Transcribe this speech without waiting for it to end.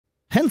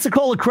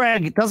Pensacola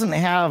Craig doesn't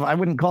have, I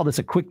wouldn't call this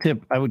a quick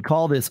tip. I would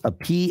call this a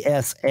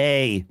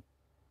PSA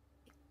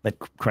that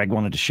Craig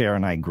wanted to share,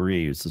 and I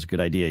agree. This is a good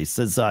idea. He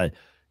says,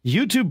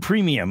 YouTube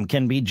Premium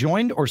can be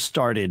joined or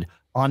started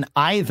on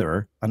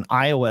either an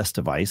iOS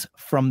device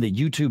from the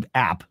YouTube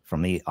app,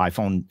 from the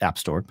iPhone App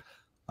Store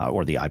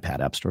or the iPad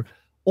App Store,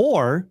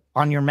 or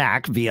on your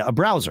Mac via a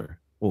browser,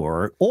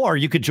 or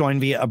you could join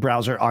via a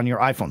browser on your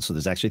iPhone. So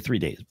there's actually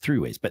three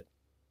ways, but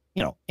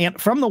and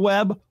from the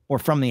web or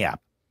from the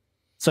app.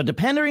 So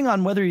depending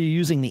on whether you're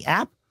using the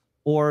app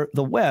or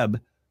the web,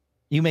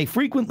 you may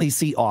frequently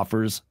see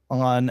offers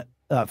on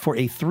for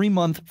a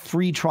 3-month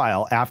free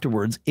trial.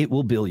 Afterwards, it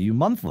will bill you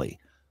monthly.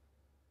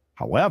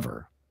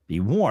 However,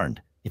 be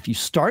warned, if you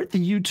start the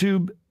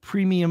YouTube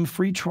Premium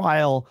free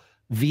trial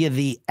via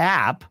the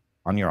app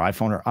on your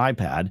iPhone or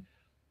iPad,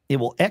 it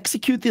will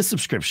execute the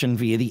subscription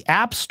via the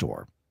App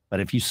Store. But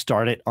if you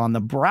start it on the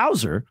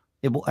browser,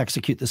 it will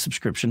execute the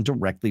subscription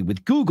directly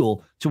with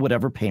Google to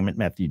whatever payment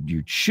method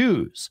you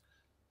choose.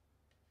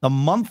 The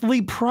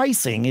monthly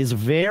pricing is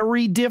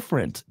very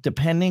different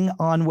depending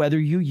on whether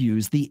you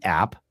use the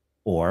app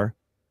or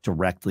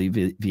directly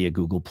via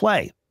Google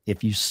Play.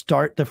 If you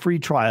start the free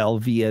trial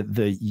via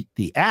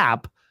the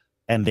app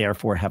and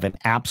therefore have an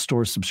App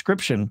Store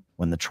subscription,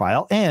 when the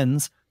trial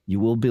ends, you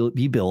will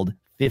be billed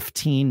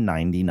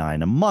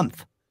 $15.99 a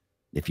month.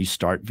 If you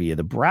start via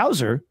the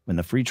browser, when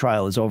the free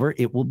trial is over,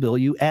 it will bill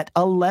you at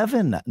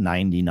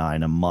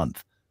 $11.99 a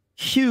month.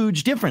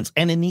 Huge difference.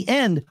 And in the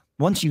end,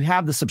 once you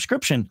have the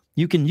subscription,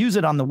 you can use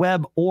it on the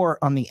web or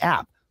on the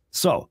app.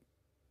 So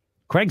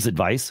Craig's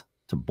advice,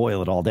 to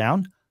boil it all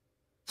down,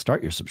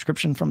 start your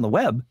subscription from the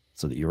web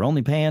so that you're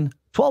only paying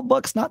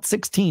 $12, not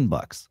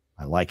 $16.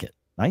 I like it.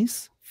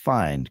 Nice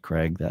find,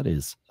 Craig. That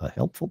is a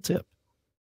helpful tip.